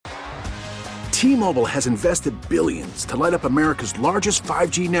T-Mobile has invested billions to light up America's largest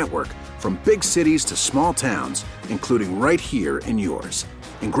 5G network, from big cities to small towns, including right here in yours.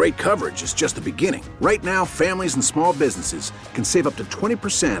 And great coverage is just the beginning. Right now, families and small businesses can save up to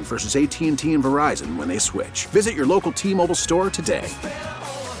 20% versus AT&T and Verizon when they switch. Visit your local T-Mobile store today.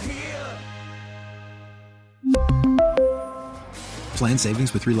 Plan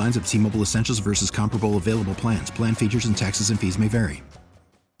savings with 3 lines of T-Mobile Essentials versus comparable available plans. Plan features and taxes and fees may vary.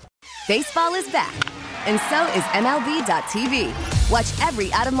 Baseball is back, and so is MLB.tv. Watch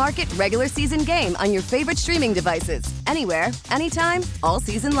every out-of-market regular season game on your favorite streaming devices, anywhere, anytime, all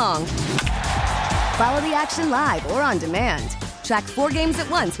season long. Follow the action live or on demand. Track 4 games at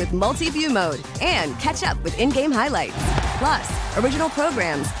once with multi-view mode and catch up with in-game highlights. Plus, original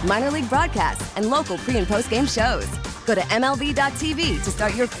programs, minor league broadcasts, and local pre- and post-game shows. Go to MLB.tv to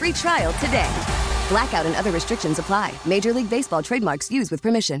start your free trial today. Blackout and other restrictions apply. Major League Baseball trademarks used with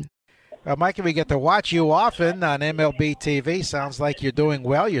permission. Mikey, we get to watch you often on MLB TV. Sounds like you're doing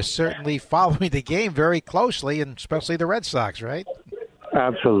well. You're certainly following the game very closely, and especially the Red Sox, right?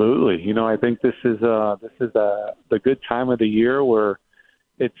 Absolutely. You know, I think this is the good time of the year where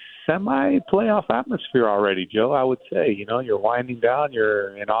it's semi-playoff atmosphere already, Joe, I would say. You know, you're winding down.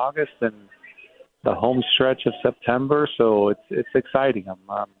 You're in August and the home stretch of September, so it's exciting.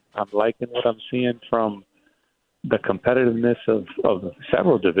 I'm liking what I'm seeing from the competitiveness of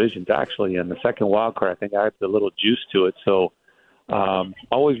several divisions, actually, and the second wild card, I think adds a little juice to it. So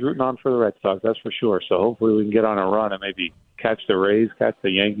always rooting on for the Red Sox, that's for sure. So hopefully we can get on a run and maybe catch the Rays, catch the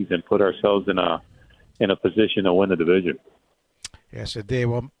Yankees, and put ourselves in a position to win the division. Yes, indeed.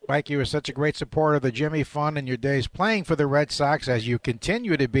 Well, Mike, you were such a great supporter of the Jimmy Fund in your days playing for the Red Sox, as you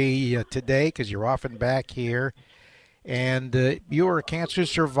continue to be today, because you're often back here. And you were a cancer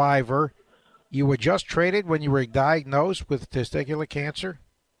survivor. You were just traded when you were diagnosed with testicular cancer?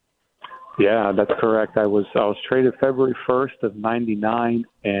 Yeah, that's correct. I was traded February 1st of '99,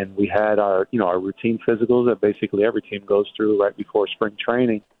 and we had our routine physicals that basically every team goes through right before spring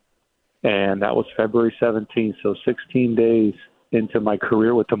training. And that was February 17th, so 16 days into my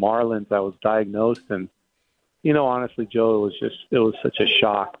career with the Marlins, I was diagnosed. And, you know, honestly, Joe, it was such a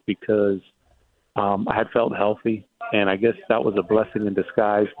shock because I had felt healthy. And I guess that was a blessing in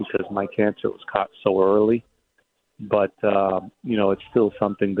disguise because my cancer was caught so early. But, you know, it's still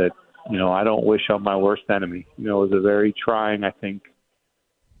something that, you know, I don't wish on my worst enemy. You know, it was a very trying, I think,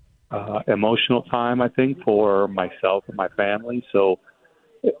 emotional time, I think, for myself and my family. So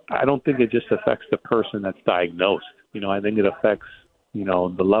I don't think it just affects the person that's diagnosed. You know, I think it affects, you know,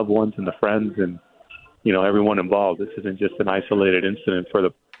 the loved ones and the friends and, you know, everyone involved. This isn't just an isolated incident for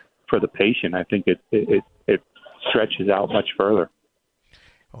the patient. I think it stretches out much further.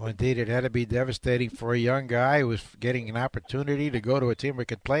 Well, indeed, it had to be devastating for a young guy who was getting an opportunity to go to a team where he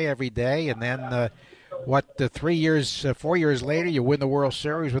could play every day. And then, 4 years later, you win the World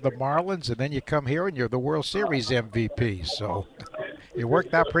Series with the Marlins, and then you come here and you're the World Series MVP. So it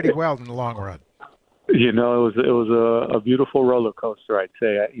worked out pretty well in the long run. You know, it was a beautiful roller coaster, I'd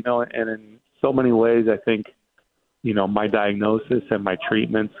say. You know, and in so many ways, I think, you know, my diagnosis and my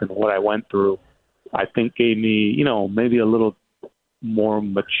treatments and what I went through, I think gave me, you know, maybe a little more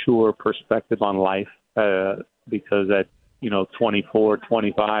mature perspective on life because at, you know, 24,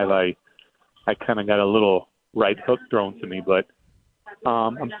 25, I kind of got a little right hook thrown to me. But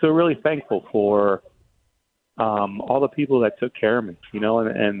I'm still really thankful for all the people that took care of me, you know,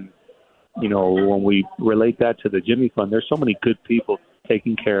 and you know, when we relate that to the Jimmy Fund, there's so many good people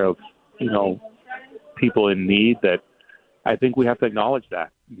taking care of, you know, people in need that I think we have to acknowledge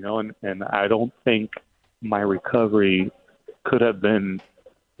that, you know, and I don't think my recovery could have been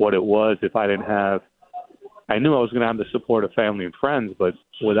what it was if I didn't have, I knew I was going to have the support of family and friends, but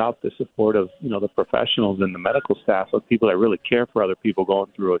without the support of, you know, the professionals and the medical staff, of people that really care for other people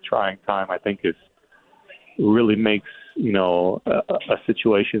going through a trying time, I think really makes, you know, a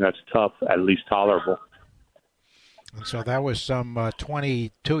situation that's tough at least tolerable. And so that was some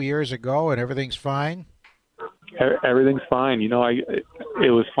 22 years ago, and everything's fine? Everything's fine. You know, it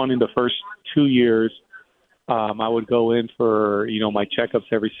was funny the first 2 years. I would go in for, you know, my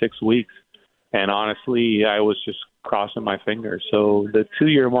checkups every 6 weeks. And honestly, I was just crossing my fingers. So the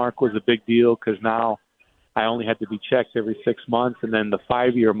 2-year mark was a big deal because now I only had to be checked every 6 months. And then the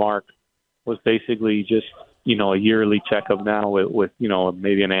 5-year mark was basically just, you know, a yearly checkup now with you know,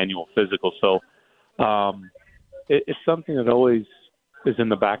 maybe an annual physical. So it's something that always is in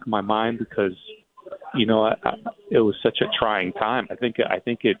the back of my mind because, you know, it was such a trying time. I think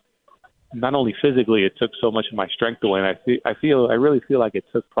it not only physically, it took so much of my strength away. And I really feel like it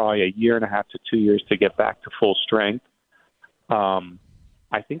took probably 1.5 to 2 years to get back to full strength.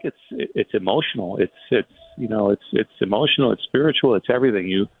 I think it's emotional. It's emotional. It's spiritual. It's everything.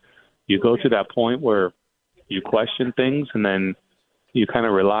 You go to that point where you question things, and then you kind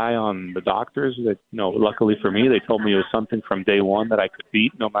of rely on the doctors that, luckily for me, they told me it was something from day one that I could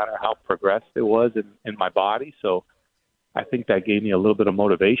beat no matter how progressed it was in my body. So I think that gave me a little bit of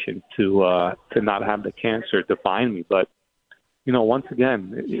motivation to not have the cancer define me. But, once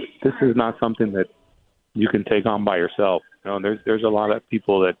again, this is not something that you can take on by yourself. There's a lot of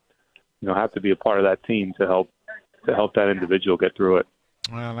people that, have to be a part of that team to help that individual get through it.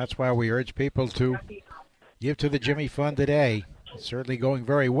 Well, that's why we urge people to give to the Jimmy Fund today. It's certainly going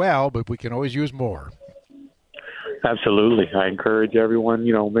very well, but we can always use more. Absolutely. I encourage everyone,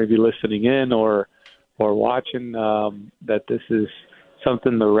 maybe listening in or watching, that this is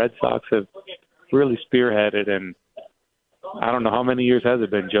something the Red Sox have really spearheaded. And I don't know how many years has it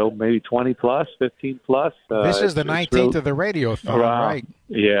been, Joe? Maybe 20 plus, 15 plus? This is the 19th of the Radiothon, right?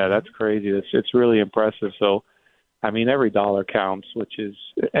 Yeah, that's crazy. It's really impressive. So, every dollar counts,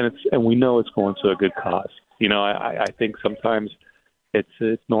 and we know it's going to a good cause. I think sometimes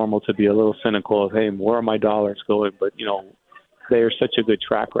it's normal to be a little cynical of, hey, where are my dollars going? But, there's such a good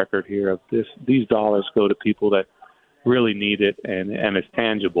track record here of these dollars go to people that really need it, and it's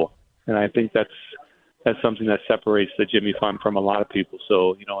tangible. And I think that's something that separates the Jimmy Fund from a lot of people.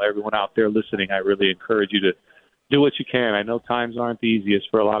 So, everyone out there listening, I really encourage you to do what you can. I know times aren't the easiest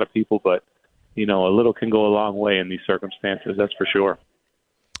for a lot of people, but, a little can go a long way in these circumstances, that's for sure.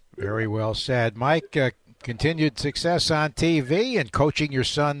 Very well said. Mike, continued success on TV and coaching your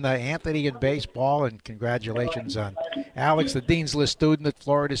son, Anthony, in baseball, and congratulations on Alex, the Dean's List student at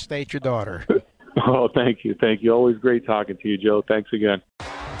Florida State, your daughter. Oh, thank you. Thank you. Always great talking to you, Joe. Thanks again.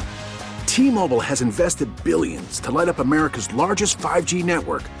 T-Mobile has invested billions to light up America's largest 5G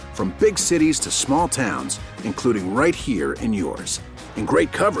network, from big cities to small towns, including right here in yours. And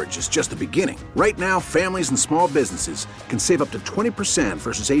great coverage is just the beginning. Right now, families and small businesses can save up to 20%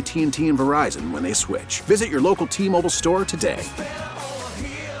 versus AT&T and Verizon when they switch. Visit your local T-Mobile store today.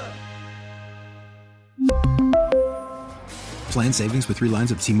 Plan savings with 3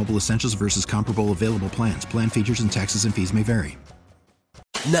 lines of T-Mobile Essentials versus comparable available plans. Plan features and taxes and fees may vary.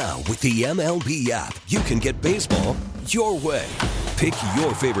 Now, with the MLB app, you can get baseball your way. Pick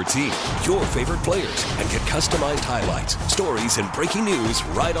your favorite team, your favorite players, and get customized highlights, stories, and breaking news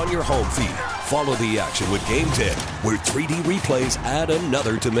right on your home feed. Follow the action with Game Day, where 3D replays add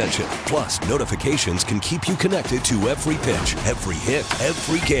another dimension. Plus, notifications can keep you connected to every pitch, every hit,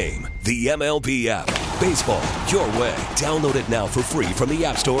 every game. The MLB app. Baseball your way. Download it now for free from the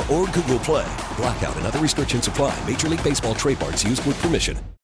App Store or Google Play. Blackout and other restrictions apply. Major League Baseball trademarks used with permission.